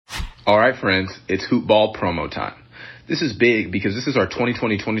All right, friends, it's Hoopball promo time. This is big because this is our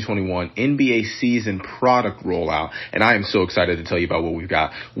 2020-2021 NBA season product rollout, and I am so excited to tell you about what we've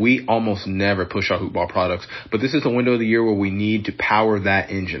got. We almost never push our Hoopball products, but this is the window of the year where we need to power that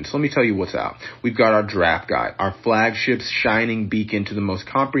engine. So let me tell you what's out. We've got our draft guide, our flagship shining beacon to the most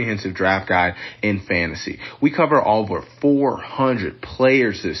comprehensive draft guide in fantasy. We cover over 400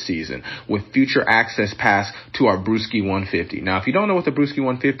 players this season with future access pass to our Brewski 150. Now, if you don't know what the Brewski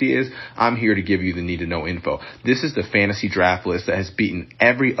 150 is, I'm here to give you the need-to-know info. This is the fantasy draft list that has beaten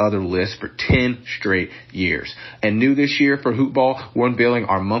every other list for 10 straight years. And new this year for Hoopball, we're unveiling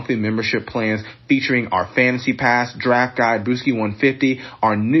our monthly membership plans featuring our Fantasy Pass, Draft Guide, Brewski 150,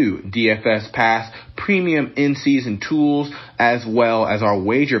 our new DFS Pass, premium in-season tools, as well as our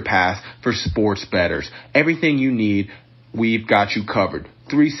Wager Pass for sports bettors. Everything you need, we've got you covered.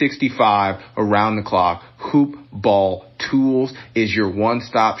 365 around the clock. Hoop Ball Tools is your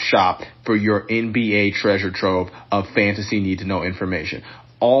one-stop shop for your NBA treasure trove of fantasy need-to-know information.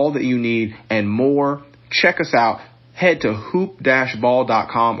 All that you need and more. Check us out. Head to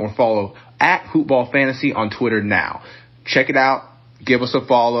hoop-ball.com or follow at hoopballfantasy on Twitter now. Check it out. Give us a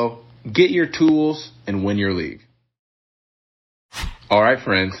follow. Get your tools and win your league. All right,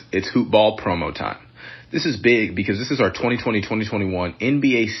 friends, it's Hoopball promo time. This is big because this is our 2020-2021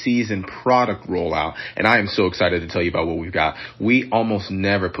 NBA season product rollout, and I am so excited to tell you about what we've got. We almost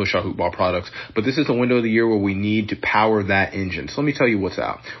never push our Hoopball products, but this is the window of the year where we need to power that engine. So let me tell you what's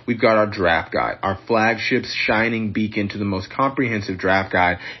out. We've got our draft guide, our flagship shining beacon to the most comprehensive draft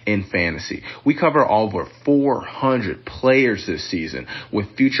guide in fantasy. We cover over 400 players this season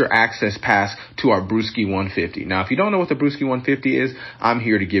with future access pass to our Brewski 150. Now, if you don't know what the Brewski 150 is, I'm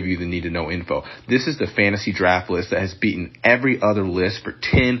here to give you the need-to-know info. This is the fantasy draft list that has beaten every other list for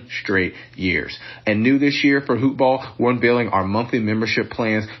 10 straight years. And new this year for Hoopball, we're unveiling our monthly membership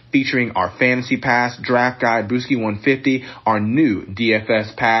plans featuring our Fantasy Pass, Draft Guide, Brewski 150, our new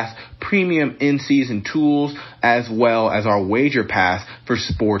DFS Pass, premium in-season tools, as well as our Wager Pass for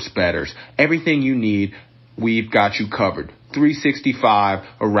sports bettors. Everything you need, we've got you covered. 365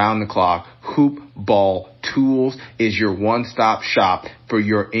 around the clock. Hoop Ball Tools is your one-stop shop for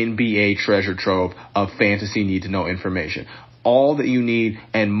your NBA treasure trove of fantasy need-to-know information. All that you need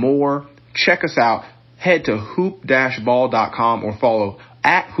and more. Check us out. Head to hoop-ball.com or follow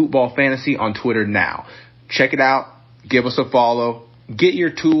at hoopballfantasy on Twitter now. Check it out. Give us a follow. Get your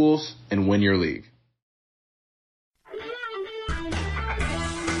tools and win your league.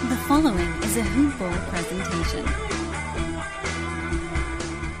 The following is a Hoop Ball presentation.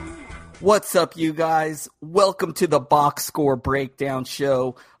 What's up, you guys? Welcome to the Box Score Breakdown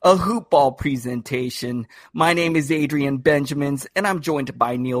Show, a Hoopball presentation. My name is Adrian Benjamins, and I'm joined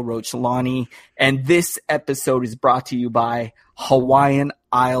by Neil Rochelani, and this episode is brought to you by Hawaiian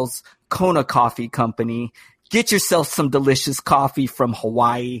Isles Kona Coffee Company. Get yourself some delicious coffee from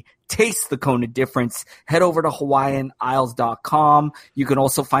Hawaii. Taste the Kona difference. Head over to hawaiianisles.com. You can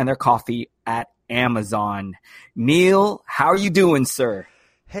also find their coffee at Amazon. Neil, how are you doing, sir?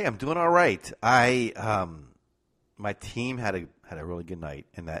 Hey, I'm doing all right. My team had a really good night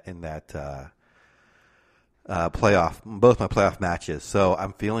in that playoff, both my playoff matches. So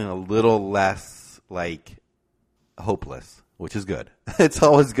I'm feeling a little less like hopeless, which is good. It's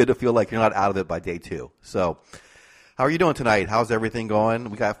always good to feel like you're not out of it by day 2. So, how are you doing tonight? How's everything going?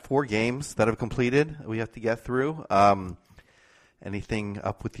 We got 4 games that have completed. We have to get through. Anything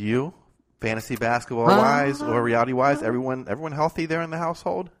up with you? Fantasy basketball wise or reality wise, everyone healthy there in the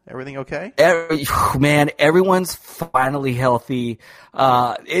household? Everything okay? Man, everyone's finally healthy.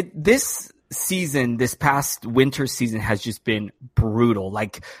 This past winter season has just been brutal.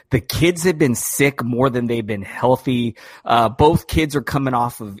 Like, the kids have been sick more than they've been healthy. Both kids are coming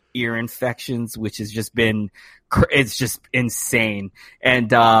off of ear infections, which has just been, it's just insane.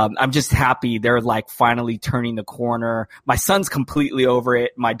 And I'm just happy they're like finally turning the corner. My son's completely over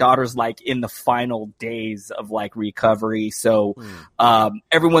it. My daughter's like in the final days of like recovery. So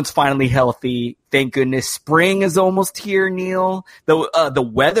everyone's finally healthy. Thank goodness. Spring is almost here, Neil.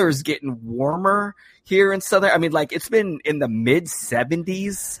 The weather's getting warmer here in Southern. I mean, like, it's been in the mid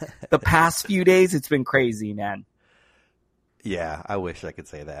 70s the past few days. It's been crazy, man. Yeah, I wish I could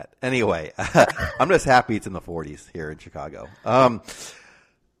say that. Anyway, I'm just happy it's in the 40s here in Chicago. All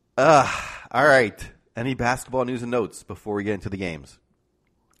right. Any basketball news and notes before we get into the games?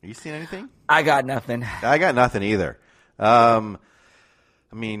 Are you seeing anything? I got nothing. I got nothing either. I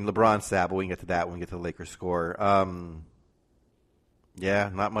mean, LeBron's sad, but we can get to that when we get to the Lakers score.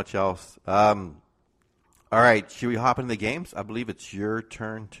 Yeah, not much else. All right, should we hop into the games? I believe it's your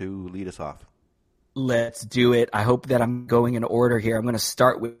turn to lead us off. Let's do it. I hope that I'm going in order here. I'm going to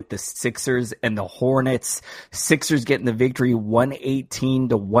start with the Sixers and the Hornets. Sixers getting the victory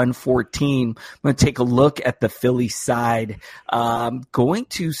 118-114. I'm going to take a look at the Philly side. Going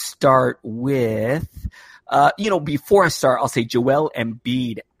to start with, before I start, I'll say Joel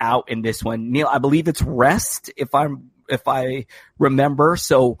Embiid out in this one. Neil, I believe it's rest if I remember.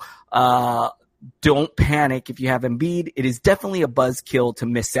 So, don't panic if you have Embiid. It is definitely a buzzkill to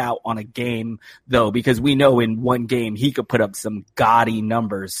miss out on a game, though, because we know in one game he could put up some gaudy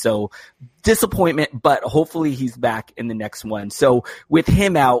numbers. So disappointment, but hopefully he's back in the next one. So with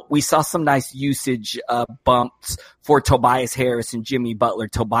him out, we saw some nice usage bumps for Tobias Harris and Jimmy Butler.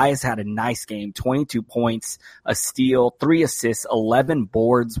 Tobias had a nice game, 22 points, a steal, 3 assists, 11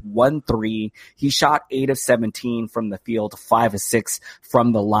 boards, 1 3. He shot 8 of 17 from the field, 5 of 6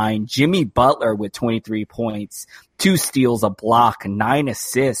 from the line. Jimmy Butler with 23 points, 2 steals, a block, 9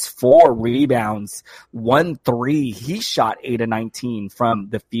 assists, 4 rebounds, 1 3. He shot 8 of 19 from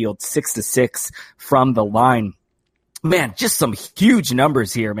the field, 6 to 6 from the line. Man, just some huge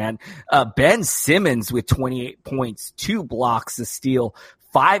numbers here, man. Ben Simmons with 28 points, 2 blocks, a steal,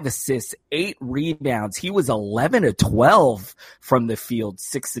 5 assists, 8 rebounds. He was 11 to 12 from the field,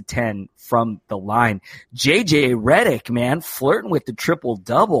 6 to 10 from the line. JJ Redick, man, flirting with the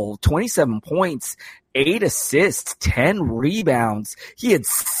triple-double, 27 points, 8 assists, 10 rebounds. He had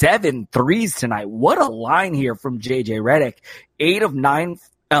 7 threes tonight. What a line here from JJ Redick. 8 of 19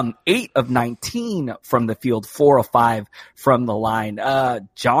 from the field, 4 of 5 from the line.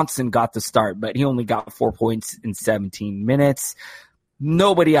 Johnson got the start, but he only got 4 points in 17 minutes.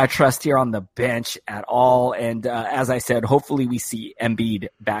 Nobody I trust here on the bench at all. And as I said, hopefully we see Embiid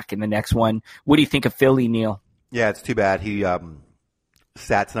back in the next one. What do you think of Philly, Neil? Yeah, it's too bad he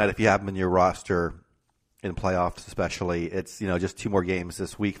sat tonight. If you have him in your roster in playoffs especially, it's just 2 more games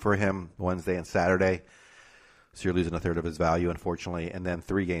this week for him, Wednesday and Saturday. So you're losing a third of his value, unfortunately, and then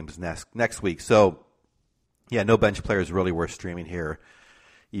 3 games next week. So, yeah, no bench player is really worth streaming here,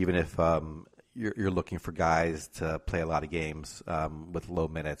 even if you're looking for guys to play a lot of games with low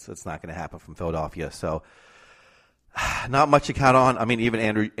minutes. It's not going to happen from Philadelphia. So, not much to count on. I mean,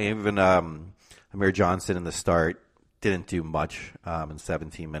 even Amir Johnson in the start didn't do much in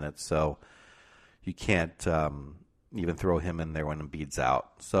 17 minutes. So, you can't even throw him in there when Embiid's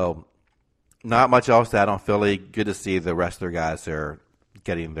out. So, not much else to add on Philly. Good to see the rest of their guys are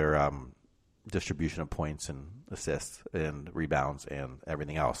getting their distribution of points and assists and rebounds and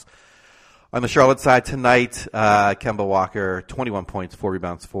everything else. On the Charlotte side tonight, Kemba Walker, 21 points, 4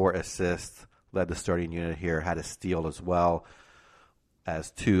 rebounds, 4 assists, led the starting unit here, had a steal as well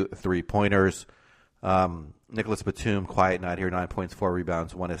as 2 3-pointers. Nicholas Batum, quiet night here, 9 points, 4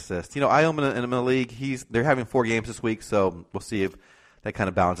 rebounds, 1 assist. I own him in the league. They're having 4 games this week, so we'll see if that kind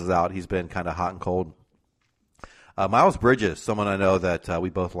of balances out. He's been kind of hot and cold. Miles Bridges, someone I know that we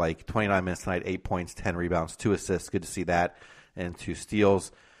both like, 29 minutes tonight, 8 points, 10 rebounds, 2 assists. Good to see that. And 2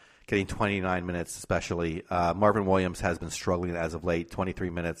 steals, getting 29 minutes especially. Marvin Williams has been struggling as of late, 23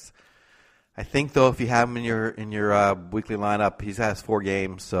 minutes. I think, though, if you have him in your weekly lineup, he has 4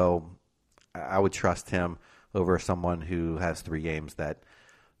 games, so I would trust him over someone who has 3 games that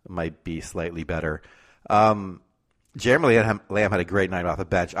might be slightly better. Jeremy Lamb had a great night off the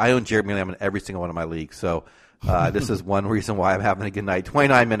bench. I own Jeremy Lamb in every single one of my leagues, so this is one reason why I'm having a good night.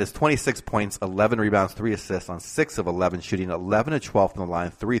 29 minutes, 26 points, 11 rebounds, 3 assists on 6 of 11 shooting, 11 of 12 from the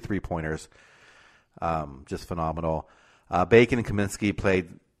line, 3 3-pointers. Just phenomenal. Bacon and Kaminsky played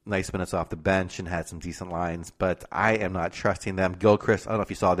nice minutes off the bench and had some decent lines, but I am not trusting them. Gilchrist, I don't know if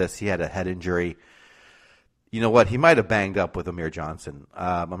you saw this, he had a head injury. You know what? He might have banged up with Amir Johnson.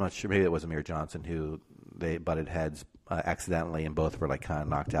 I'm not sure. Maybe it was Amir Johnson who they butted heads accidentally, and both were kind of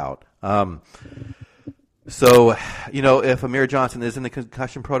knocked out. So, if Amir Johnson is in the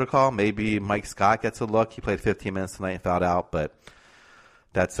concussion protocol, maybe Mike Scott gets a look. He played 15 minutes tonight and fouled out, but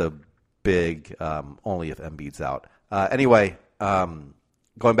that's a big only if Embiid's out. Anyway,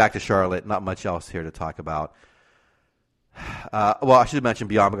 going back to Charlotte, not much else here to talk about. Well, I should have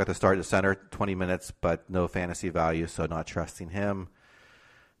mentioned Biombo got to start at center, 20 minutes, but no fantasy value, so not trusting him.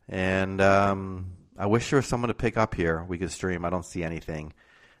 And I wish there was someone to pick up here we could stream. I don't see anything.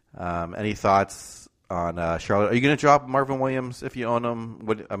 Any thoughts on Charlotte? Are you going to drop Marvin Williams if you own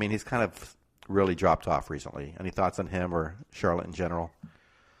him? He's kind of really dropped off recently. Any thoughts on him or Charlotte in general?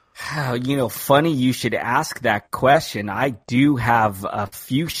 Funny you should ask that question. I do have a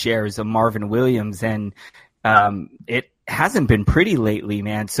few shares of Marvin Williams, and it hasn't been pretty lately,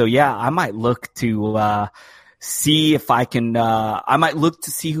 man. So, yeah, I might look to see if I can, I might look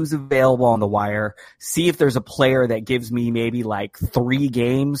to see who's available on the wire, see if there's a player that gives me maybe like 3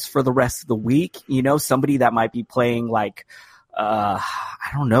 games for the rest of the week, somebody that might be playing like, I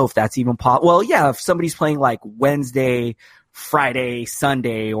don't know if that's even possible. Well, yeah, if somebody's playing like Wednesday, Friday,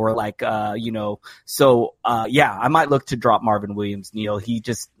 Sunday, or like, so, I might look to drop Marvin Williams, Neil. He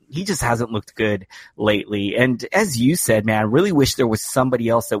just hasn't looked good lately. And as you said, man, I really wish there was somebody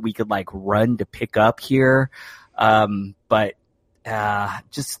else that we could like run to pick up here. But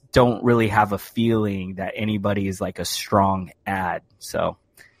just don't really have a feeling that anybody is like a strong ad. So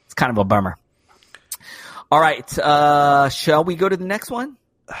it's kind of a bummer. All right. Shall we go to the next one?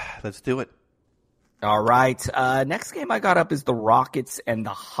 Let's do it. All right. Next game I got up is the Rockets and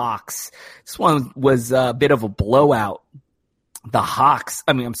the Hawks. This one was a bit of a blowout. The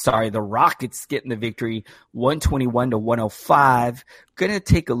Rockets getting the victory 121-105. Gonna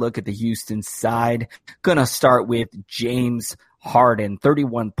take a look at the Houston side. Gonna start with James Harden,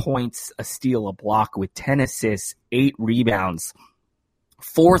 31 points, a steal, a block with 10 assists, 8 rebounds,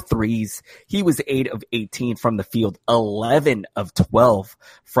 4 threes. He was 8 of 18 from the field, 11 of 12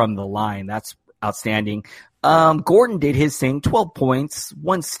 from the line. That's outstanding. Gordon did his thing, 12 points,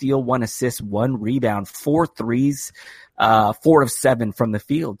 1 steal, 1 assist, 1 rebound, 4 threes, 4 of 7 from the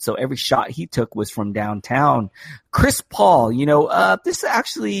field. So every shot he took was from downtown. Chris Paul, this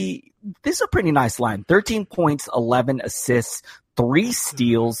is a pretty nice line. 13 points, 11 assists, 3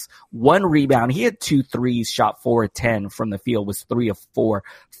 steals, 1 rebound. He had 2 threes, shot 4 of 10 from the field, was 3 of 4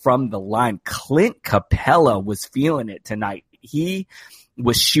 from the line. Clint Capella was feeling it tonight. He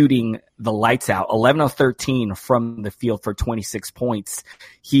was shooting the lights out, 11 of 13 from the field for 26 points.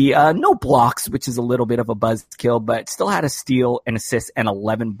 He, no blocks, which is a little bit of a buzzkill, but still had a steal, an assist, and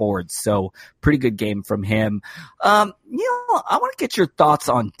 11 boards. So pretty good game from him. I want to get your thoughts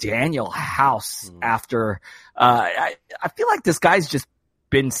on Daniel House after, I feel like this guy's just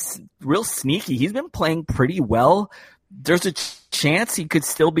been real sneaky. He's been playing pretty well. There's a chance he could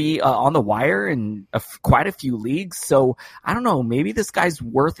still be on the wire in quite a few leagues. So I don't know. Maybe this guy's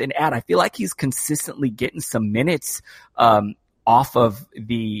worth an ad. I feel like he's consistently getting some minutes off of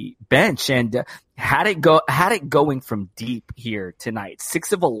the bench, and had it going from deep here tonight.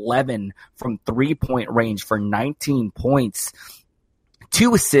 6 of 11 from 3-point range for 19 points.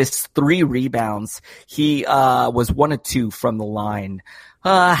 2 assists, 3 rebounds. He was 1 of 2 from the line.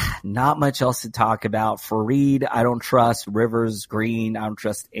 Not much else to talk about. Fareed, I don't trust. Rivers, Green, I don't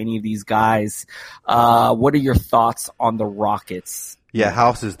trust any of these guys. What are your thoughts on the Rockets? Yeah,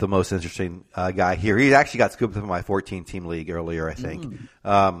 House is the most interesting guy here. He actually got scooped up in my 14-team league earlier, I think.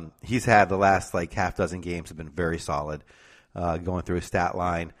 He's had the last half dozen games have been very solid. Going through his stat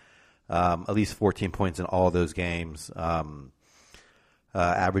line, at least 14 points in all of those games.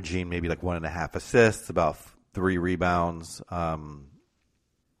 Averaging maybe 1.5 assists, about 3 rebounds.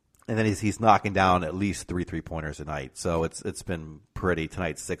 And then he's knocking down at least 3 3-pointers a night. So it's been pretty.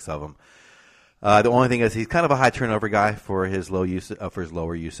 Tonight, 6 of them. The only thing is he's kind of a high turnover guy for his lower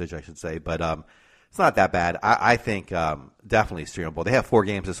usage, I should say. But it's not that bad. I think definitely streamable. They have 4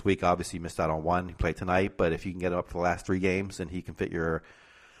 games this week. Obviously, you missed out on 1. He played tonight. But if you can get him up to the last 3 games and he can fit your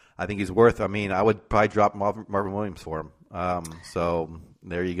 – I think he's worth – I would probably drop Marvin Williams for him. So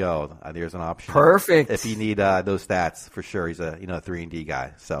there you go. There's an option. Perfect. If you need those stats, for sure. He's a 3-and-D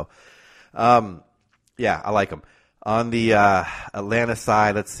guy. So, I like him. On the Atlanta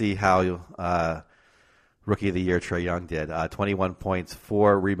side, let's see how Rookie of the Year Trae Young did. 21 points,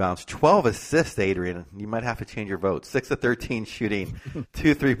 4 rebounds, 12 assists, Adrian. You might have to change your vote. 6 of 13 shooting,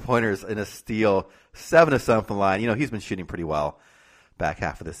 2 3-pointers, and a steal, 7 of 7 from the line. He's been shooting pretty well back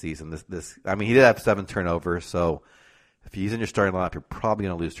half of the season. He did have 7 turnovers, so if he's in your starting lineup, you're probably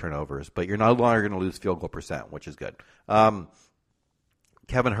going to lose turnovers, but you're no longer going to lose field goal percent, which is good. Kevin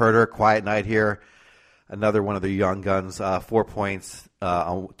Huerter, quiet night here. Another one of the young guns, 4 points, 2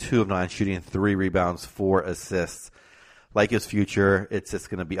 of 9 shooting, 3 rebounds, 4 assists. Like his future, it's just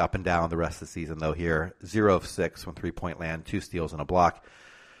going to be up and down the rest of the season, though, here. 0 of 6 from 3-point land, 2 steals and a block.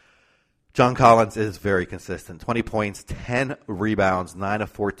 John Collins is very consistent. 20 points, 10 rebounds, 9 of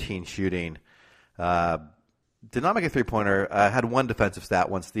 14 shooting. Did not make a 3-pointer. Had 1 defensive stat,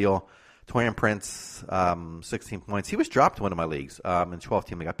 1 steal. Torian Prince, 16 points. He was dropped in one of my leagues in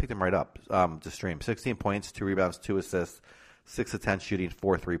 12-team league. I picked him right up to stream. 16 points, 2 rebounds, 2 assists, 6 of 10 shooting,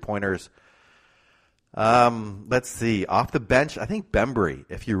 4 3-pointers. Let's see. Off the bench, I think Bembry,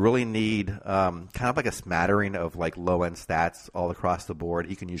 if you really need kind of like a smattering of low-end stats all across the board,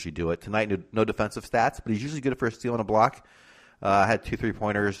 he can usually do it. Tonight, no defensive stats, but he's usually good for a steal and a block. Had 2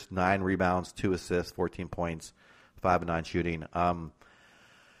 3-pointers, 9 rebounds, 2 assists, 14 points, 5 of 9 shooting.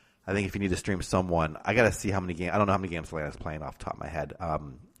 I think if you need to stream someone, I got to see how many games. I don't know how many games Atlanta's playing off the top of my head,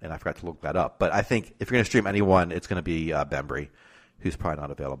 and I forgot to look that up. But I think if you're going to stream anyone, it's going to be Bembry, who's probably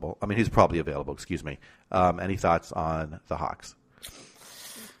not available. I mean, who's probably available, excuse me. Any thoughts on the Hawks?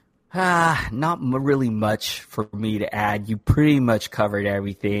 Not really much for me to add. You pretty much covered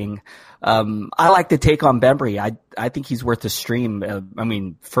everything. I like the take on Bembry. I think he's worth a stream. I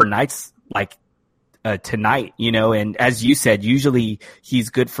mean, for nights like tonight, and as you said, usually he's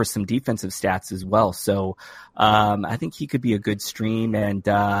good for some defensive stats as well. So I think he could be a good stream. And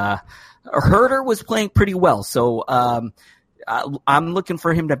Herter was playing pretty well. So I'm looking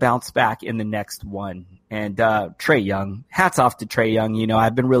for him to bounce back in the next one. And Trae Young, hats off to Trae Young.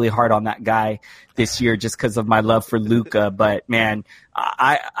 I've been really hard on that guy this year just because of my love for Luka. But, man,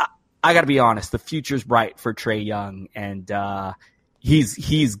 I got to be honest. The future's bright for Trae Young, and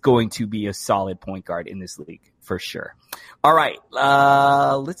he's going to be a solid point guard in this league for sure. All right,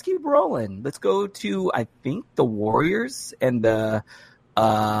 let's keep rolling. Let's go to, I think, the Warriors and the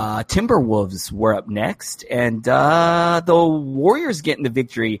Timberwolves were up next, and the Warriors getting the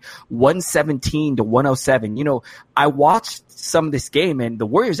victory 117-107. I watched some of this game, and the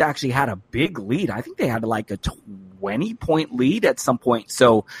Warriors actually had a big lead. I think they had like a 20-point lead at some point.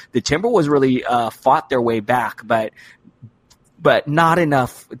 So the Timberwolves really fought their way back, but not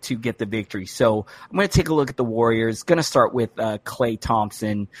enough to get the victory. So I'm going to take a look at the Warriors. Going to start with Klay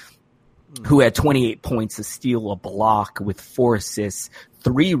Thompson, who had 28 points, a steal, a block with 4 assists,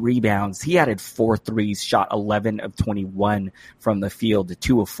 3 rebounds. He added 4 threes, shot 11 of 21 from the field,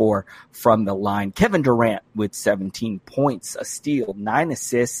 2 of 4 from the line. Kevin Durant with 17 points, a steal, 9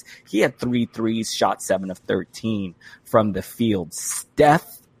 assists. He had 3 threes, shot 7 of 13 from the field.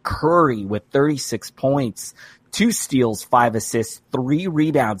 Steph Curry with 36 points, 2 steals, 5 assists, 3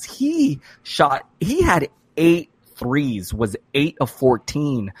 rebounds. He had 8 threes, was 8 of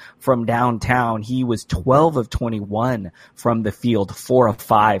 14 from downtown. He was 12 of 21 from the field, 4 of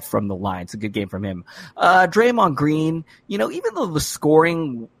 5 from the line. It's a good game from him. Draymond Green, even though the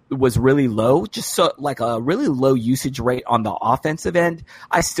scoring was really low, just like a really low usage rate on the offensive end,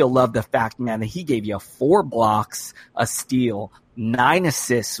 I still love the fact, man, that he gave you 4 blocks, a steal, 9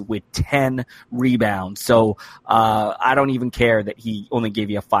 assists with 10 rebounds. So I don't even care that he only gave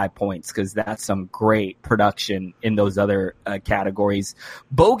you 5 points, because that's some great production in those other categories.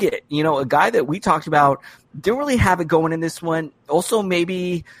 Bogut, a guy that we talked about, didn't really have it going in this one. Also,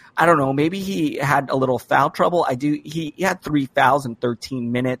 maybe, I don't know, maybe he had a little foul trouble. He had 3 fouls in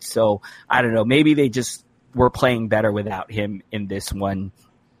 13 minutes. So I don't know, maybe they just were playing better without him in this one.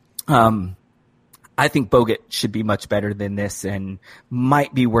 I think Bogut should be much better than this and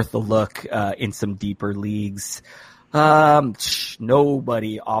might be worth a look in some deeper leagues.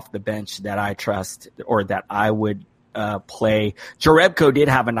 Nobody off the bench that I trust or that I would play. Jerebko did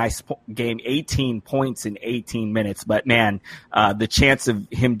have a nice game, 18 points in 18 minutes, but man, the chance of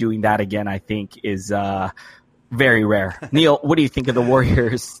him doing that again, I think, is very rare. Neil, what do you think of the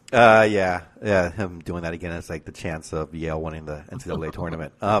Warriors? Yeah, him doing that again is like the chance of Yale winning the NCAA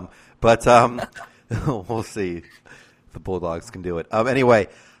tournament. But we'll see if the Bulldogs can do it. Anyway,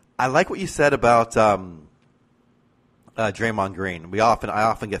 I like what you said about Draymond Green. I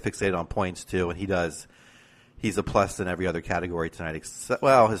often get fixated on points too, and he does. He's a plus in every other category tonight.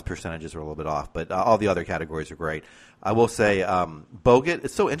 His percentages are a little bit off, but all the other categories are great. I will say Bogut,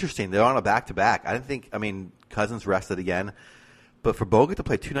 it's so interesting. They're on a back-to-back. Cousins rested again. But for Bogut to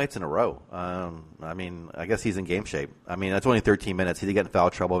play 2 nights in a row, I guess he's in game shape. That's only 13 minutes. He did get in foul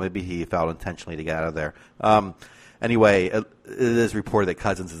trouble. Maybe he fouled intentionally to get out of there. Anyway, it is reported that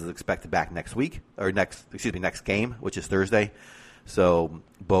Cousins is expected back next game, which is Thursday. So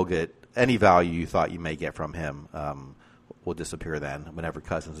Bogut, any value you thought you may get from him will disappear then whenever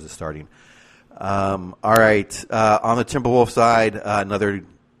Cousins is starting. All right, on the Timberwolves side, another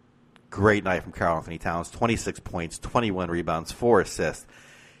great night from Karl Anthony Towns, 26 points, 21 rebounds, 4 assists.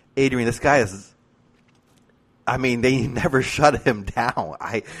 Adrian, this guy is – they never shut him down.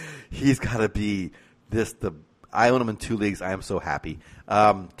 He's got to be this – I own him in 2 leagues. I am so happy. 2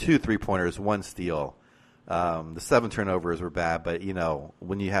 3-pointers, 1 steal. The 7 turnovers were bad, but,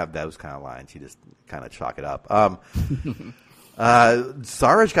 when you have those kind of lines, you just kind of chalk it up.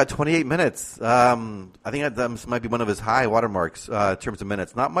 Saric got 28 minutes. I think that might be one of his high watermarks in terms of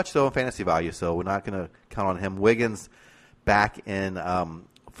minutes. Not much, though, in fantasy value, so we're not going to count on him. Wiggins back in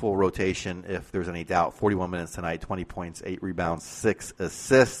full rotation, if there's any doubt. 41 minutes tonight, 20 points, 8 rebounds, 6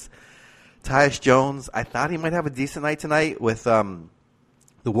 assists. Tyus Jones, I thought he might have a decent night tonight with the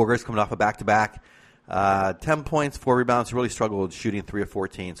Warriors coming off a back-to-back. 10 points, 4 rebounds. Really struggled shooting 3 of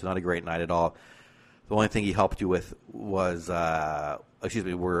 14, so not a great night at all. The only thing he helped you with was,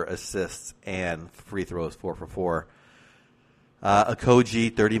 were assists and free throws, 4 for 4.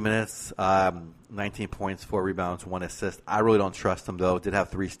 Okogie, 30 minutes, 19 points, 4 rebounds, 1 assist. I really don't trust him, though. Did have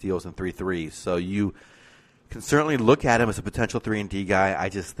 3 steals and 3 threes. So you can certainly look at him as a potential 3-and-D guy. I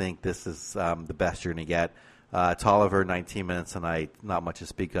just think this is the best you're going to get. Tolliver, 19 minutes tonight, not much to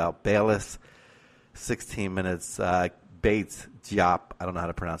speak of. Bayless, 16 minutes. Bates, Diop, I don't know how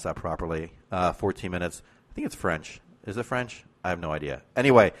to pronounce that properly, 14 minutes. I think it's French. Is it French? I have no idea.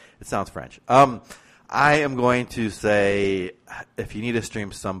 Anyway, it sounds French. I am going to say if you need to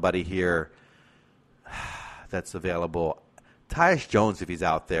stream somebody here that's available, Tyus Jones, if he's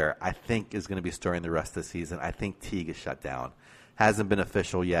out there, I think is going to be starting the rest of the season. I think Teague is shut down. Hasn't been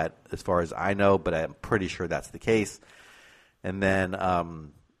official yet as far as I know, but I'm pretty sure that's the case. And then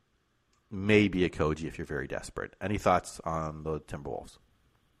maybe a Koji if you're very desperate. Any thoughts on the Timberwolves?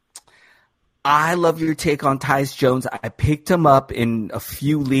 I love your take on Tyus Jones. I picked him up in a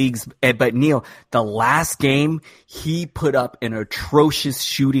few leagues, but Neil, the last game, he put up an atrocious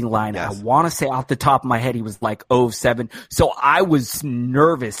shooting line. Yes. I want to say off the top of my head, he was like 0-7. So I was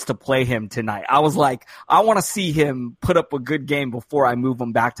nervous to play him tonight. I was like, I want to see him put up a good game before I move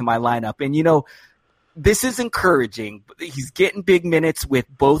him back to my lineup. And this is encouraging. He's getting big minutes with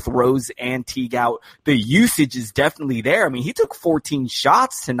both Rose and Teague out. The usage is definitely there. I mean, he took 14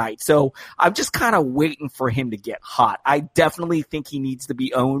 shots tonight, so I'm just kind of waiting for him to get hot. I definitely think he needs to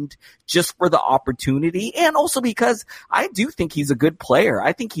be owned just for the opportunity, and also because I do think he's a good player.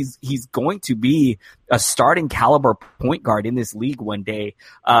 I think he's going to be a starting caliber point guard in this league one day.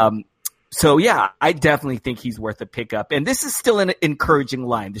 So, yeah, I definitely think he's worth a pickup. And this is still an encouraging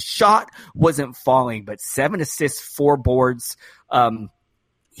line. The shot wasn't falling, but 7 assists, 4 boards.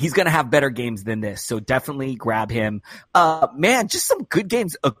 He's going to have better games than this, so definitely grab him. Man, just some good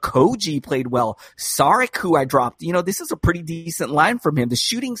games. Okogie played well. Saric, who I dropped, this is a pretty decent line from him. The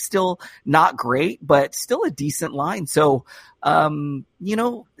shooting's still not great, but still a decent line. So,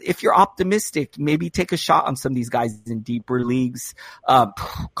 if you're optimistic, maybe take a shot on some of these guys in deeper leagues.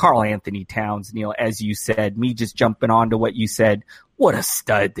 Karl Anthony Towns, Neil, as you said, me just jumping on to what you said. What a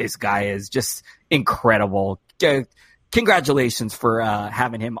stud this guy is. Just incredible. Congratulations for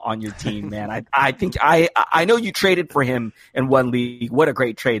having him on your team, man. I think I know you traded for him in one league. What a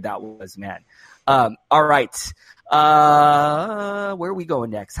great trade that was, man. All right. Where are we going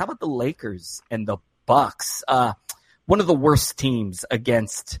next? How about the Lakers and the Bucks? One of the worst teams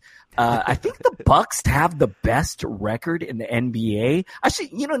against I think the Bucks have the best record in the NBA. I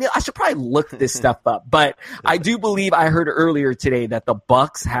should probably look this stuff up, but I do believe I heard earlier today that the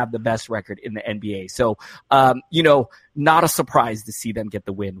Bucks have the best record in the NBA. So, not a surprise to see them get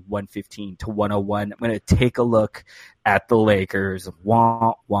the win 115-101. I'm going to take a look at the Lakers.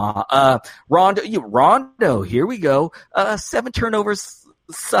 Rondo, here we go. 7 turnovers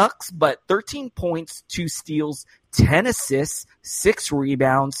sucks, but 13 points, 2 steals, 10 assists, 6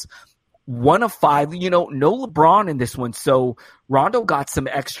 rebounds, 1 of 5. No LeBron in this one. So Rondo got some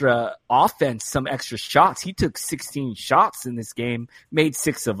extra offense, some extra shots. He took 16 shots in this game, made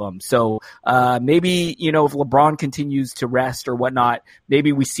 6 of them. So maybe, if LeBron continues to rest or whatnot,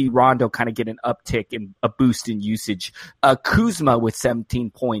 maybe we see Rondo kind of get an uptick and a boost in usage. Kuzma with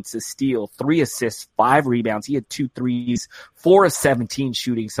 17 points, a steal, 3 assists, 5 rebounds. He had 2 threes, 4 of 17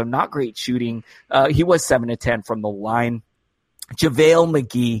 shooting. So not great shooting. He was 7 of 10 from the line. JaVale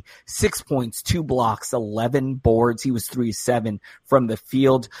McGee, 6 points, 2 blocks, 11 boards. He was 3-7 from the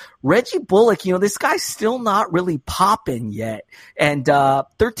field. Reggie Bullock, this guy's still not really popping yet. And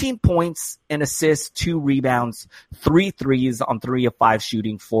 13 points, an assist, 2 rebounds, 3 threes on 3 of 5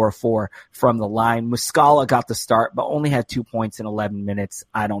 shooting, 4 of 4 from the line. Muscala got the start, but only had 2 points in 11 minutes.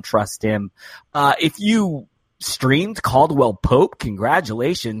 I don't trust him. If you streamed Caldwell Pope,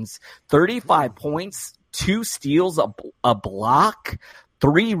 congratulations. 35 points. 2 steals, a block,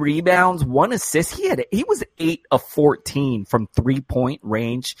 3 rebounds, 1 assist. He was 8 of 14 from 3-point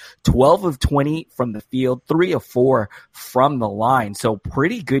range, 12 of 20 from the field, 3 of 4 from the line. So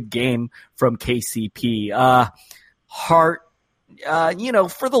pretty good game from KCP. Hart,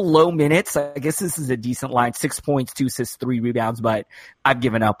 for the low minutes, I guess this is a decent line. 6 points, 2 assists, 3 rebounds, but I've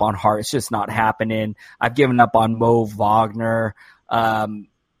given up on Hart. It's just not happening. I've given up on Mo Wagner.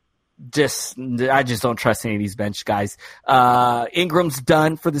 I just don't trust any of these bench guys. Ingram's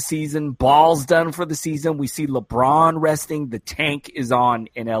done for the season. Ball's done for the season. We see LeBron resting. The tank is on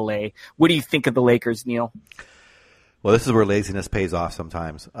in LA. What do you think of the Lakers, Neil? Well, this is where laziness pays off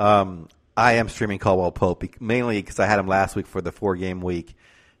sometimes. I am streaming Caldwell Pope mainly because I had him last week for the 4-game week,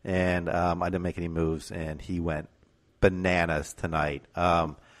 and I didn't make any moves, and he went bananas tonight.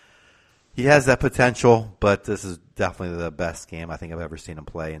 He has that potential, but this is definitely the best game I think I've ever seen him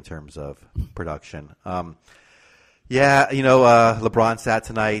play in terms of production. LeBron sat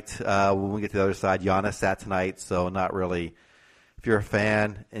tonight. When we get to the other side, Giannis sat tonight, so not really. If you're a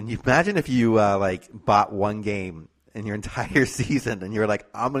fan, and you imagine if you bought one game in your entire season, and you're like,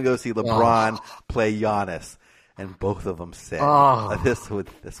 I'm gonna go see LeBron play Giannis, and both of them sit. This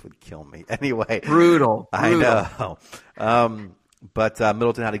would kill me. Anyway, brutal. I know. But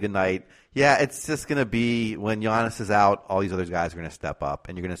Middleton had a good night. Yeah, it's just going to be when Giannis is out, all these other guys are going to step up.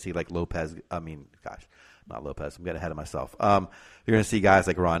 And you're going to see not Lopez. I'm getting ahead of myself. You're going to see guys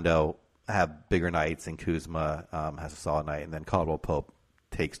like Rondo have bigger nights, and Kuzma has a solid night. And then Caldwell Pope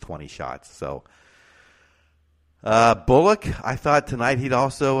takes 20 shots. So Bullock, I thought tonight he'd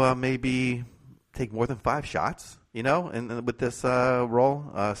also maybe take more than 5 shots, and with this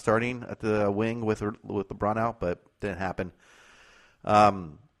role starting at the wing with LeBron out, but didn't happen.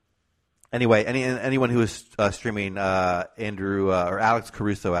 Anyway, anyone who is streaming Andrew or Alex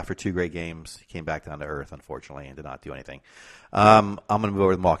Caruso after 2 great games, he came back down to earth, unfortunately, and did not do anything. I'm going to move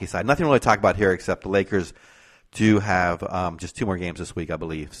over to the Milwaukee side. Nothing really to talk about here except the Lakers do have just 2 more games this week, I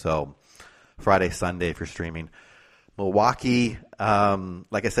believe. So Friday, Sunday if you're streaming. Milwaukee,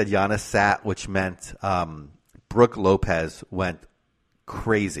 like I said, Giannis sat, which meant Brook Lopez went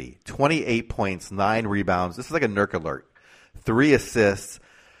crazy. 28 points, 9 rebounds. This is like a Nurk alert. 3 assists,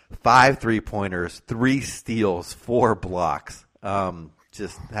 5 3-pointers, 3 steals, 4 blocks.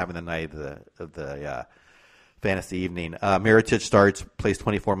 Just having the night of the fantasy evening. Mirotic starts, plays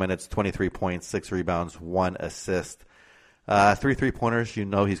 24 minutes, 23 points, 6 rebounds, 1 assist. 3 3-pointers, he's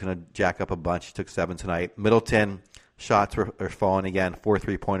going to jack up a bunch. He took 7 tonight. Middleton, shots are falling again. 4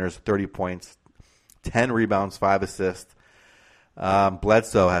 3-pointers, 30 points, 10 rebounds, 5 assists.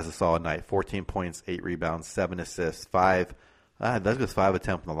 Bledsoe has a solid night. 14 points, 8 rebounds, 7 assists, 5. That was 5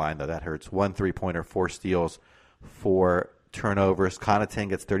 attempts from the line, though. That hurts. 1 3-pointer, 4 steals, 4 turnovers. Connaughton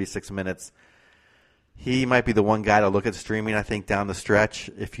gets 36 minutes. He might be the one guy to look at streaming, I think, down the stretch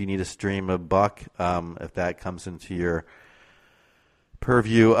if you need to stream a buck, if that comes into your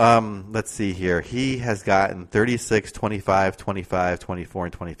purview. Let's see here. He has gotten 36, 25, 25, 24,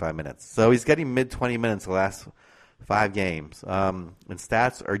 and 25 minutes. So he's getting mid-20 minutes the last 5 games. And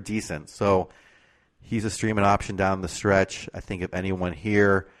stats are decent. So he's a streaming option down the stretch. I think if anyone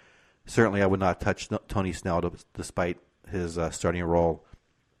here, certainly I would not touch Tony Snell despite his starting role.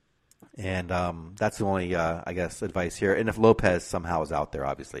 And that's the only, advice here. And if Lopez somehow is out there,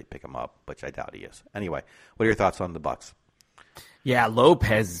 obviously pick him up, which I doubt he is. Anyway, what are your thoughts on the Bucks? Yeah,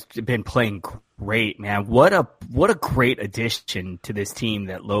 Lopez has been playing great, man. What a great addition to this team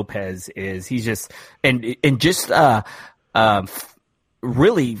that Lopez is. He's just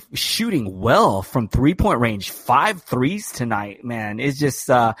really shooting well from 3-point range. 5 threes tonight, man. It's just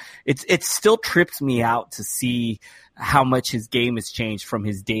it still trips me out to see how much his game has changed from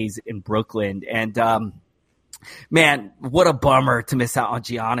his days in Brooklyn. And man, what a bummer to miss out on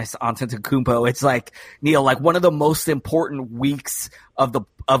Giannis Antetokounmpo. It's like, Neil, like one of the most important weeks of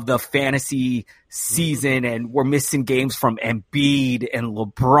the fantasy season, and we're missing games from Embiid and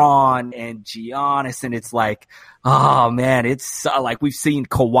LeBron and Giannis, and it's like, oh man, it's like we've seen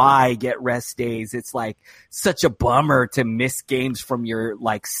Kawhi get rest days. It's like such a bummer to miss games from your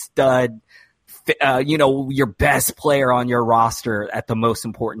like stud, your best player on your roster at the most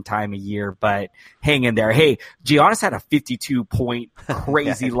important time of year. But hang in there. Hey, Giannis had a 52-point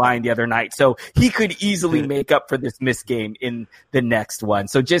crazy line the other night, so he could easily make up for this missed game in the next one.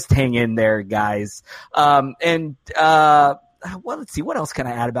 So just hang in there, guys. Let's see, what else can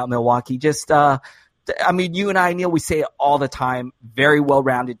I add about Milwaukee? Just you and I, Neil, we say it all the time. Very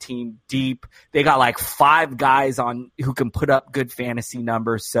well-rounded team, deep. They got like 5 guys on who can put up good fantasy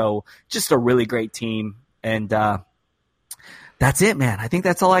numbers. So just a really great team. And that's it, man. I think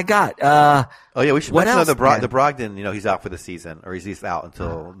that's all I got. We should mention the Brogdon. He's out for the season, or he's out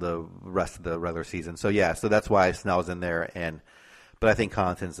until the rest of the regular season. So so that's why Snell's in there. But I think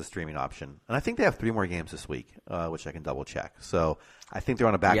Connaughton's the streaming option. And I think they have 3 more games this week, which I can double check. So I think they're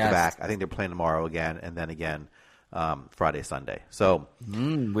on a back-to-back. I think they're playing tomorrow again, and then again Friday, Sunday. So,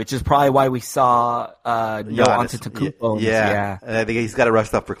 which is probably why we saw no Antetokounmpo. Yeah. And I think he's got to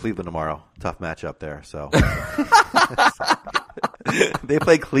rest up for Cleveland tomorrow. Tough matchup there. So they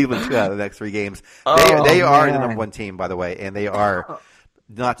play Cleveland 2 out of the next 3 games. They are the number 1 team, by the way, and they are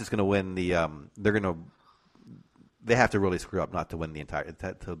not just going to win the. They have to really screw up not to win the entire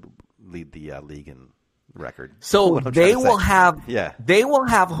to lead the league in record. So they will have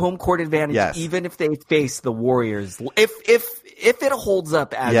home court advantage even if they face the Warriors. If if it holds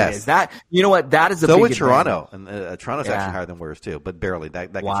up as Yes. it is, that you know what, that is a So big with advantage. Toronto, and Toronto's Yeah. actually higher than Warriors too, but barely.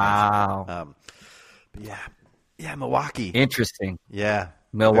 That can Wow. change. But yeah, Milwaukee. Interesting. Yeah,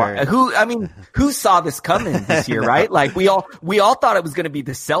 Milwaukee. Who saw this coming this year, right? Like we all thought it was going to be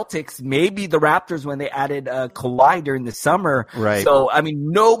the Celtics, maybe the Raptors when they added Kawhi during the summer. Right. So, I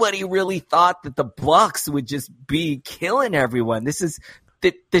mean, nobody really thought that the Bucks would just be killing everyone. This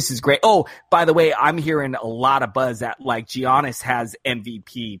is great. Oh, by the way, I'm hearing a lot of buzz that like Giannis has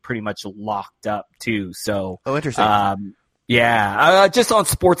MVP pretty much locked up too. So, interesting. Just on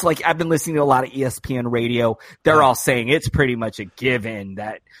sports, like I've been listening to a lot of ESPN radio. They're all saying it's pretty much a given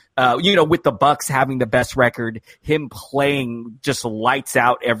that, with the Bucks having the best record, him playing just lights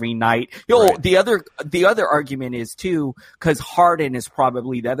out every night. Right. The other argument is too, because Harden is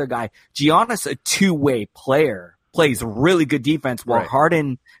probably the other guy. Giannis, a two-way player, plays really good defense, while Right.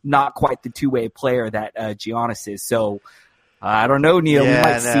 Harden not quite the two-way player that Giannis is. So. I don't know, Neil. Yeah, we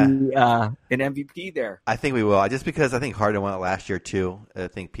might see an MVP there. I think we will, just because I think Harden won it last year too. I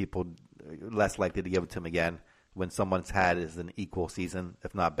think people are less likely to give it to him again when someone's had is an equal season,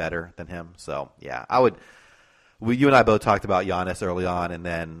 if not better than him. So yeah, I would. You and I both talked about Giannis early on, and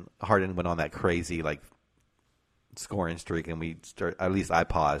then Harden went on that crazy scoring streak, and at least I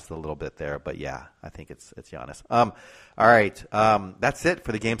paused a little bit there. But yeah, I think it's Giannis. All right, that's it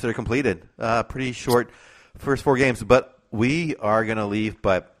for the games that are completed. Pretty short first 4 games, but. We are going to leave,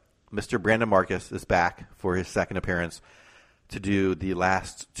 but Mr. Brandon Marcus is back for his second appearance to do the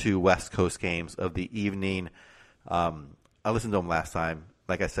last 2 West Coast games of the evening. I listened to him last time.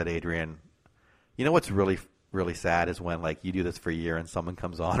 Like I said, Adrian, you know what's really, really sad is when you do this for a year and someone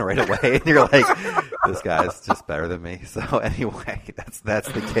comes on right away and you're like, this guy's just better than me. So anyway, that's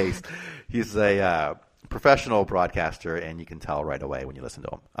the case. He's a professional broadcaster, and you can tell right away when you listen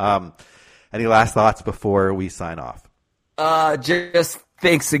to him. Any last thoughts before we sign off? Just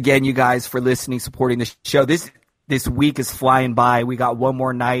thanks again, you guys, for listening, supporting the show. This week is flying by. We got one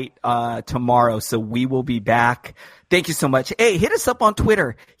more night tomorrow, so we will be back. Thank you so much. Hey, hit us up on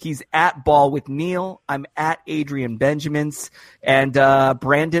Twitter. He's at Ball with Neil. I'm at Adrian Benjamins, and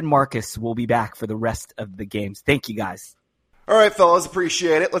Brandon Marcus will be back for the rest of the games. Thank you, guys. All right, fellas,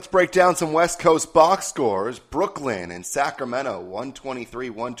 appreciate it. Let's break down some West Coast box scores. Brooklyn and Sacramento,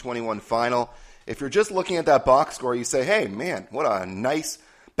 123-121 final. If you're just looking at that box score, you say, hey, man, what a nice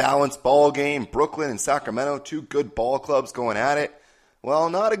balanced ball game. Brooklyn and Sacramento, 2 good ball clubs going at it. Well,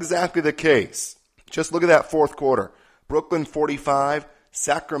 not exactly the case. Just look at that fourth quarter. Brooklyn 45,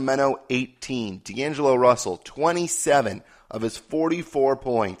 Sacramento 18. D'Angelo Russell, 27 of his 44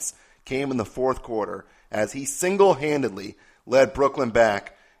 points came in the fourth quarter as he single-handedly led Brooklyn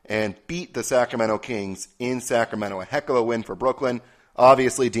back and beat the Sacramento Kings in Sacramento. A heck of a win for Brooklyn.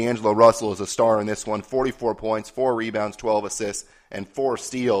 Obviously, D'Angelo Russell is a star in this one. 44 points, 4 rebounds, 12 assists, and 4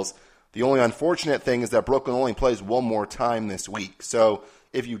 steals. The only unfortunate thing is that Brooklyn only plays one more time this week. So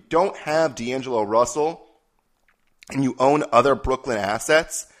if you don't have D'Angelo Russell and you own other Brooklyn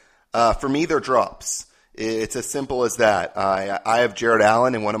assets, for me, they're drops. It's as simple as that. I have Jared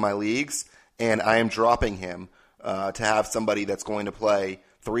Allen in one of my leagues, and I am dropping him to have somebody that's going to play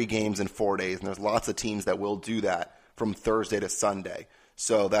 3 games in 4 days. And there's lots of teams that will do that from Thursday to Sunday.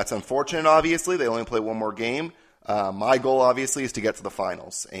 So that's unfortunate, obviously. They only play one more game. My goal, obviously, is to get to the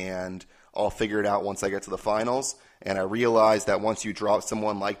finals, and I'll figure it out once I get to the finals. And I realize that once you drop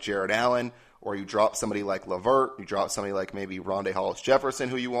someone like Jared Allen, or you drop somebody like LeVert, you drop somebody like maybe Rondae Hollis-Jefferson,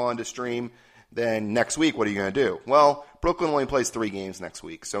 who you wanted to stream, then next week, what are you going to do? Well, Brooklyn only plays 3 games next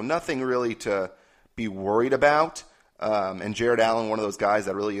week, so nothing really to be worried about. And Jared Allen, one of those guys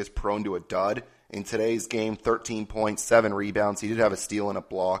that really is prone to a dud. In today's game, 13 points, 7 rebounds. He did have a steal and a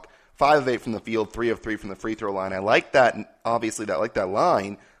block. 5 of 8 from the field, 3 of 3 from the free throw line. I like that, obviously, I like that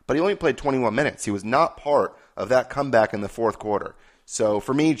line, but he only played 21 minutes. He was not part of that comeback in the fourth quarter. So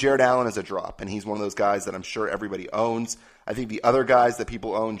for me, Jared Allen is a drop, and he's one of those guys that I'm sure everybody owns. I think the other guys that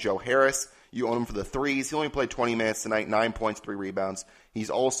people own, Joe Harris, you own him for the threes. He only played 20 minutes tonight, 9 points, 3 rebounds. He's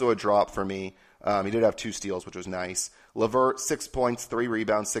also a drop for me. He did have 2 steals, which was nice. LeVert, 6 points, 3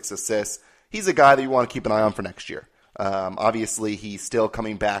 rebounds, 6 assists. He's a guy that you want to keep an eye on for next year. Obviously, he's still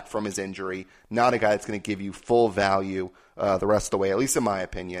coming back from his injury. Not a guy that's going to give you full value the rest of the way, at least in my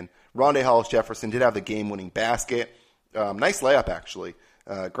opinion. Rondae Hollis-Jefferson did have the game-winning basket. Nice layup, actually.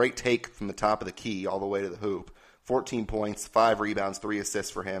 Great take from the top of the key all the way to the hoop. 14 points, 5 rebounds, 3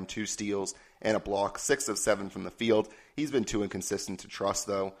 assists for him, 2 steals, and a block. 6 of 7 from the field. He's been too inconsistent to trust,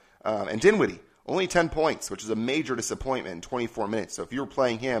 though. And Dinwiddie, only 10 points, which is a major disappointment in 24 minutes. So if you were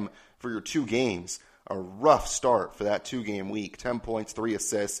playing him for your 2 games, a rough start for that 2-game week. 10 points, 3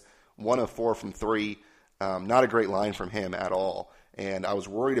 assists, 1 of 4 from 3. Not a great line from him at all. And I was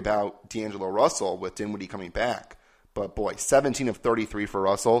worried about D'Angelo Russell with Dinwiddie coming back. But boy, 17 of 33 for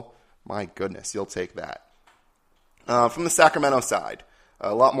Russell. My goodness, you'll take that. From the Sacramento side,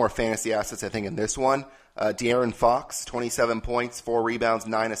 a lot more fantasy assets, I think, in this one. De'Aaron Fox, 27 points, 4 rebounds,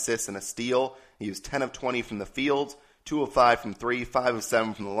 9 assists, and a steal. He was 10 of 20 from the field, 2 of 5 from 3, 5 of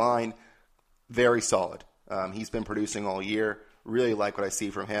 7 from the line. Very solid. He's been producing all year. Really like what I see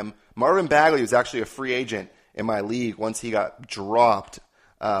from him. Marvin Bagley was actually a free agent in my league once he got dropped,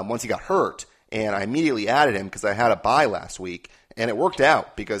 once he got hurt. And I immediately added him because I had a bye last week. And it worked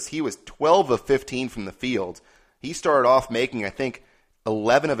out because he was 12 of 15 from the field. He started off making, I think,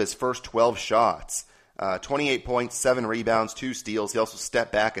 11 of his first 12 shots. 28 points, 7 rebounds, 2 steals. He also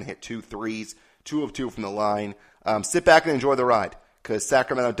stepped back and hit 2 threes, 2 of 2 from the line. Sit back and enjoy the ride because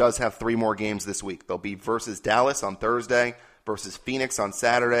Sacramento does have 3 more games this week. They'll be versus Dallas on Thursday, versus Phoenix on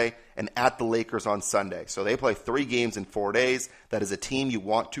Saturday, and at the Lakers on Sunday. So they play 3 games in 4 days. That is a team you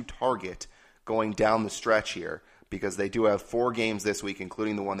want to target going down the stretch here because they do have 4 games this week,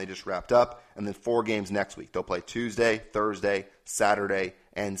 including the one they just wrapped up, and then 4 games next week. They'll play Tuesday, Thursday, Saturday,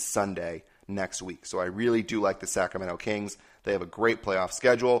 and Sunday next week. So I really do like the Sacramento Kings. They have a great playoff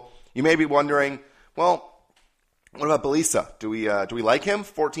schedule. You may be wondering, well, what about Belisa? Do we like him?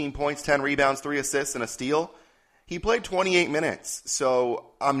 14 points, 10 rebounds, 3 assists, and a steal. He played 28 minutes,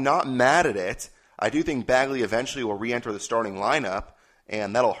 so I'm not mad at it. I do think Bagley eventually will re-enter the starting lineup,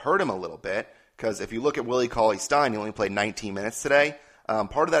 and that'll hurt him a little bit, because if you look at Willie Cauley-Stein, he only played 19 minutes today.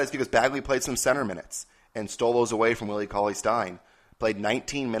 Part of that is because Bagley played some center minutes and stole those away from Willie Cauley-Stein. Played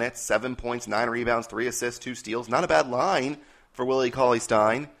 19 minutes, 7 points, 9 rebounds, 3 assists, 2 steals. Not a bad line for Willie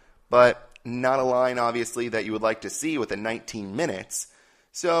Cauley-Stein, but not a line, obviously, that you would like to see with the 19 minutes.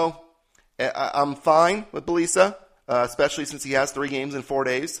 So I'm fine with Belisa, especially since he has 3 games in 4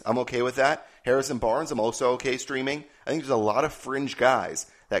 days. I'm okay with that. Harrison Barnes, I'm also okay streaming. I think there's a lot of fringe guys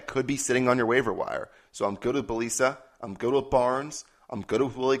that could be sitting on your waiver wire. So I'm good with Belisa. I'm good with Barnes. I'm good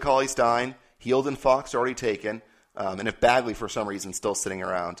with Willie Cauley-Stein. Hield and Fox are already taken. And if Bagley, for some reason, is still sitting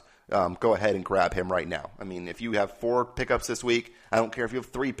around, go ahead and grab him right now. I mean, if you have 4 pickups this week, I don't care if you have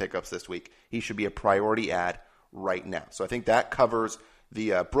 3 pickups this week. He should be a priority add right now. So I think that covers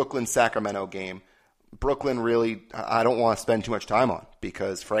the Brooklyn-Sacramento game. Brooklyn really, I don't want to spend too much time on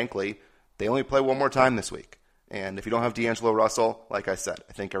because, frankly, they only play one more time this week. And if you don't have D'Angelo Russell, like I said,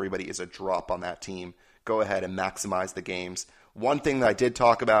 I think everybody is a drop on that team. Go ahead and maximize the games. One thing that I did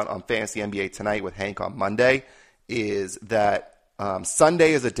talk about on Fantasy NBA Tonight with Hank on Monday is that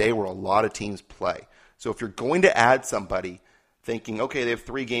Sunday is a day where a lot of teams play. So if you're going to add somebody thinking, okay, they have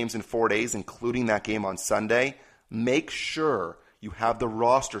 3 games in 4 days, including that game on Sunday, make sure you have the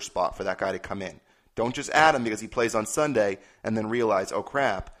roster spot for that guy to come in. Don't just add him because he plays on Sunday and then realize, oh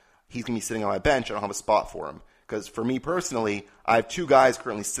crap, he's going to be sitting on my bench. I don't have a spot for him. Because for me personally, I have 2 guys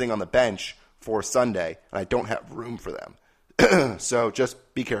currently sitting on the bench for Sunday, and I don't have room for them. So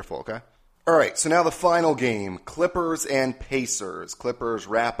just be careful, okay? All right, so now the final game, Clippers and Pacers. Clippers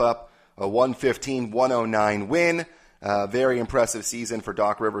wrap up a 115-109 win. Very impressive season for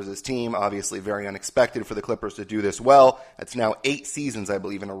Doc Rivers' team. Obviously very unexpected for the Clippers to do this well. It's now 8 seasons, I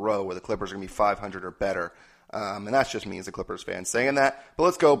believe, in a row where the Clippers are going to be 500 or better. And that's just me as a Clippers fan saying that. But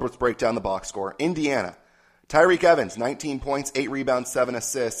let's break down the box score. Indiana. Tyreek Evans, 19 points, 8 rebounds, 7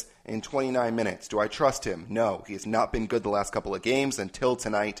 assists in 29 minutes. Do I trust him? No. He has not been good the last couple of games until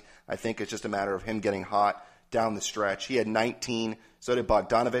tonight. I think it's just a matter of him getting hot down the stretch. He had 19. So did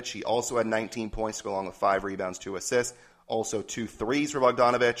Bogdanovich. He also had 19 points to go along with 5 rebounds, 2 assists. Also 2 threes for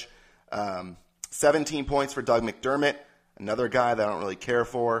Bogdanovich. 17 points for Doug McDermott, another guy that I don't really care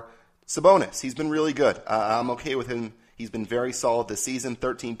for. Sabonis, he's been really good. I'm okay with him. He's been very solid this season.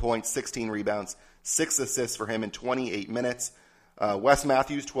 13 points, 16 rebounds, 6 assists for him in 28 minutes. Wes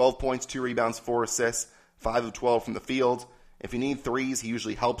Matthews, 12 points, 2 rebounds, 4 assists, 5 of 12 from the field. If you need threes, he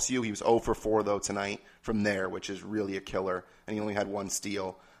usually helps you. He was 0 for 4, though, tonight from there, which is really a killer, and he only had 1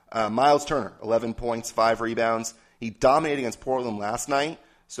 steal. Miles Turner, 11 points, 5 rebounds. He dominated against Portland last night,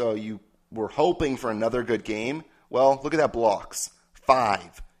 so you were hoping for another good game. Well, look at that blocks.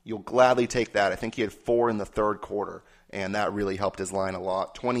 5. You'll gladly take that. I think he had 4 in the third quarter, and that really helped his line a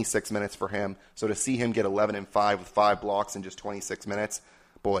lot. 26 minutes for him. So to see him get 11 and 5 with 5 blocks in just 26 minutes,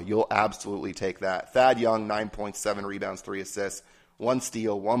 boy, you'll absolutely take that. Thad Young, 9 points, 7 rebounds, 3 assists, 1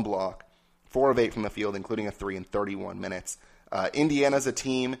 steal, 1 block, 4 of 8 from the field, including a 3 in 31 minutes. Indiana's a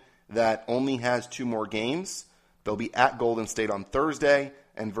team that only has 2 more games. They'll be at Golden State on Thursday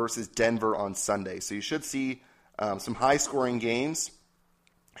and versus Denver on Sunday. So you should see some high-scoring games.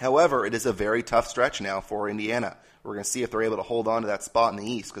 However, it is a very tough stretch now for Indiana. We're going to see if they're able to hold on to that spot in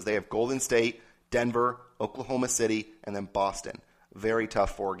the East because they have Golden State, Denver, Oklahoma City, and then Boston. Very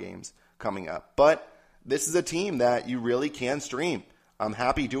tough 4 games coming up. But this is a team that you really can stream. I'm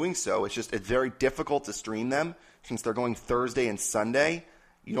happy doing so. It's very difficult to stream them since they're going Thursday and Sunday.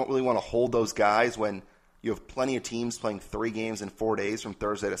 You don't really want to hold those guys when you have plenty of teams playing 3 games in 4 days from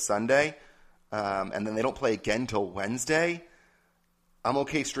Thursday to Sunday, and then they don't play again till Wednesday. I'm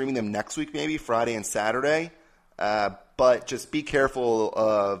okay streaming them next week, maybe Friday and Saturday, but just be careful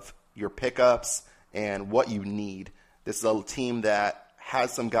of your pickups and what you need. This is a team that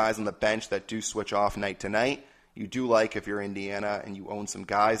has some guys on the bench that do switch off night to night. You do like, if you're Indiana and you own some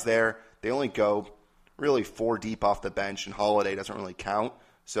guys there, they only go really 4 deep off the bench, and Holiday doesn't really count.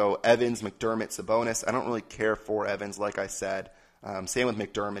 So Evans, McDermott, Sabonis, I don't really care for Evans, like I said. Same with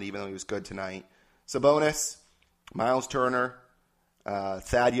McDermott, even though he was good tonight. Sabonis, Miles Turner,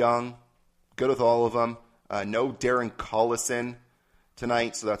 Thad Young, good with all of them. No Darren Collison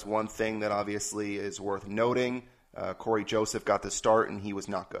tonight, so that's one thing that obviously is worth noting. Corey Joseph got the start, and he was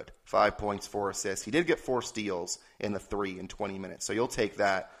not good. 5 points, 4 assists. He did get 4 steals in the 3 in 20 minutes, so you'll take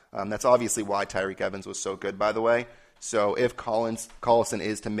that. That's obviously why Tyreke Evans was so good, by the way. So if Collison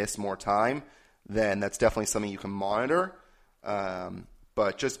is to miss more time, then that's definitely something you can monitor.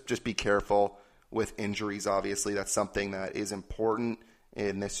 But just be careful with injuries, obviously. That's something that is important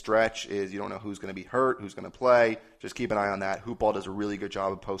in this stretch, is you don't know who's going to be hurt, who's going to play. Just keep an eye on that. Hoopball does a really good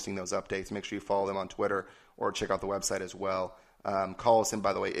job of posting those updates. Make sure you follow them on Twitter or check out the website as well. Collison,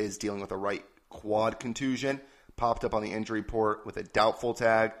 by the way, is dealing with a right quad contusion. Popped up on the injury report with a doubtful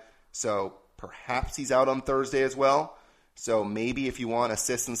tag. So perhaps he's out on Thursday as well. So maybe if you want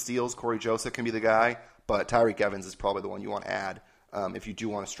assists and steals, Corey Joseph can be the guy. But Tyreke Evans is probably the one you want to add. If you do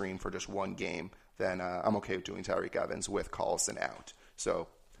want to stream for just one game, then I'm okay with doing Tyreke Evans with Collison out. So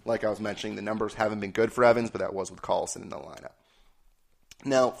like I was mentioning, the numbers haven't been good for Evans, but that was with Collison in the lineup.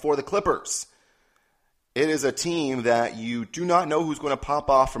 Now, for the Clippers, it is a team that you do not know who's going to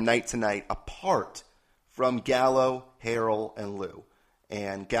pop off from night to night apart from Gallo, Harrell, and Lou.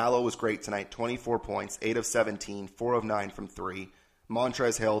 And Gallo was great tonight, 24 points, 8 of 17, 4 of 9 from 3.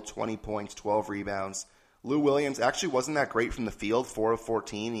 Montrezl Harrell, 20 points, 12 rebounds. Lou Williams actually wasn't that great from the field, 4 of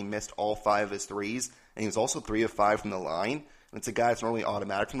 14. He missed all 5 of his threes, and he was also 3 of 5 from the line. And it's a guy that's normally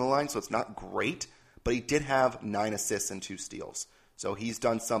automatic from the line, so it's not great, but he did have 9 assists and 2 steals. So he's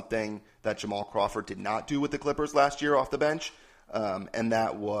done something that Jamal Crawford did not do with the Clippers last year off the bench, and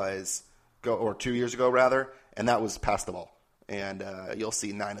that was, 2 years ago rather, and that was pass the ball. And you'll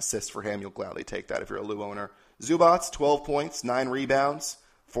see 9 assists for him. You'll gladly take that if you're a Lou owner. Zubats, 12 points, 9 rebounds,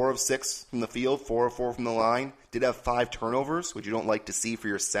 4 of 6 from the field, 4 of 4 from the line. Did have 5 turnovers, which you don't like to see for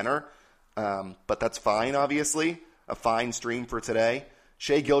your center. But that's fine, obviously. A fine stream for today.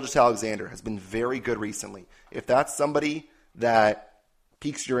 Shai Gilgeous-Alexander has been very good recently. If that's somebody that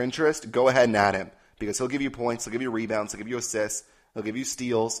piques your interest, go ahead and add him. Because he'll give you points, he'll give you rebounds, he'll give you assists, he'll give you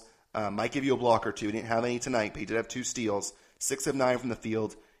steals. Might give you a block or two. He didn't have any tonight, but he did have 2 steals. 6 of 9 from the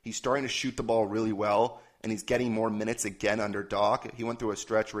field. He's starting to shoot the ball really well, and he's getting more minutes again under Doc. He went through a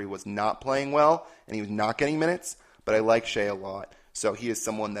stretch where he was not playing well, and he was not getting minutes, but I like Shai a lot. So he is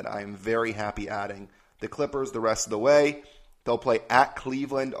someone that I am very happy adding. The Clippers the rest of the way, they'll play at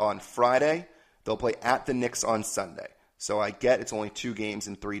Cleveland on Friday. They'll play at the Knicks on Sunday. So I get it's only 2 games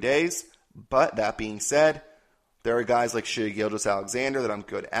in 3 days, but that being said, there are guys like Shai Gilgeous-Alexander that I'm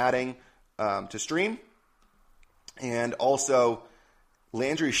good adding to stream. And also,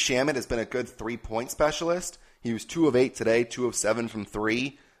 Landry Shamet has been a good 3-point specialist. He was 2 of 8 today, 2 of 7 from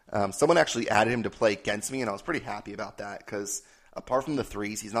 3. Someone actually added him to play against me, and I was pretty happy about that because apart from the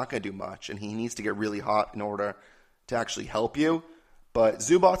threes, he's not going to do much, and he needs to get really hot in order to actually help you. But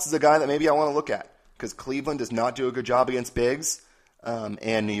Zubats is a guy that maybe I want to look at because Cleveland does not do a good job against bigs.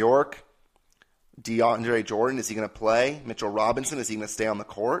 And New York, DeAndre Jordan, is he going to play? Mitchell Robinson, is he going to stay on the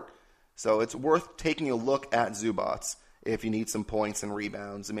court? So it's worth taking a look at Zubats if you need some points and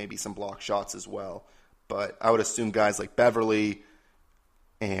rebounds and maybe some block shots as well. But I would assume guys like Beverly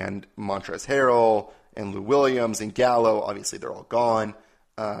and Montrezl Harrell and Lou Williams and Gallo, obviously they're all gone.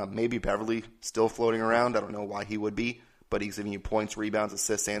 Maybe Beverly still floating around. I don't know why he would be, but he's giving you points, rebounds,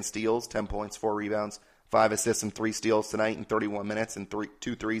 assists, and steals. 10 points, 4 rebounds, 5 assists, and 3 steals tonight in 31 minutes and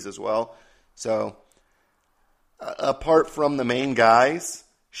 2 threes as well. So apart from the main guys,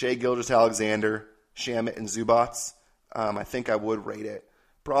 Shai Gilgeous-Alexander, Shamet, and Zubats, I think I would rate it.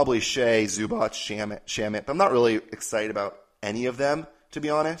 Probably Shai, Zubats, Shamet. But I'm not really excited about any of them, to be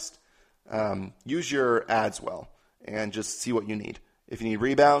honest. Use your ads well and just see what you need. If you need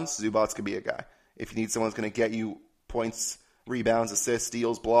rebounds, Zubats could be a guy. If you need someone who's going to get you points, rebounds, assists,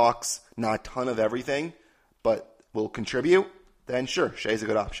 steals, blocks, not a ton of everything, but will contribute, then sure, Shai's a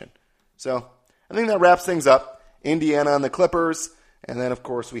good option. So I think that wraps things up. Indiana and the Clippers. And then, of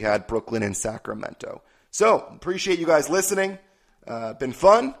course, we had Brooklyn and Sacramento. So, appreciate you guys listening. Been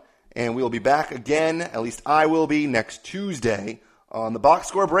fun. And we'll be back again, at least I will be, next Tuesday on the Box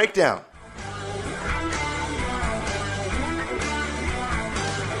Score Breakdown.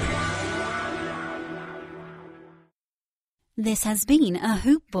 This has been a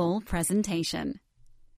Hoop Ball presentation.